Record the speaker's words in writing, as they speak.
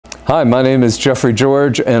Hi, my name is Jeffrey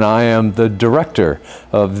George, and I am the director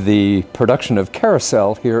of the production of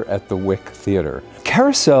Carousel here at the Wick Theater.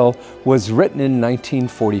 Carousel was written in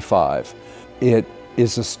 1945. It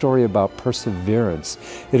is a story about perseverance.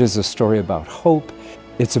 It is a story about hope.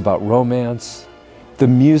 It's about romance. The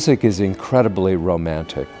music is incredibly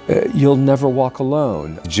romantic. You'll never walk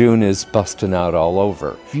alone. June is busting out all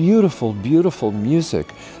over. Beautiful, beautiful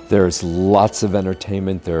music. There's lots of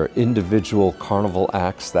entertainment. There are individual carnival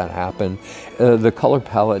acts that happen. The color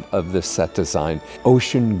palette of this set design,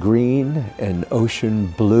 ocean green and ocean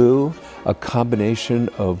blue, a combination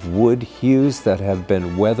of wood hues that have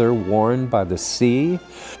been weather worn by the sea.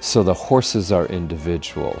 So the horses are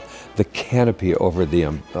individual. The canopy over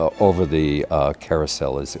the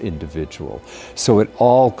carousel is individual. So it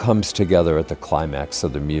all comes together at the climax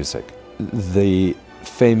of the music. The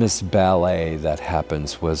famous ballet that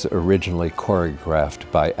happens was originally choreographed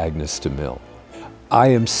by Agnes de Mille. I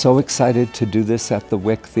am so excited to do this at the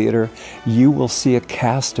Wick Theater. You will see a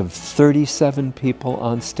cast of 37 people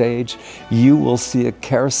on stage. You will see a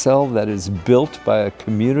carousel that is built by a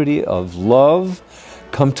community of love.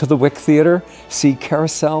 Come to the Wick Theater, see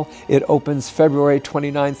Carousel. It opens February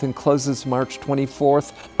 29th and closes March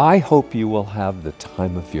 24th. I hope you will have the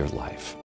time of your life.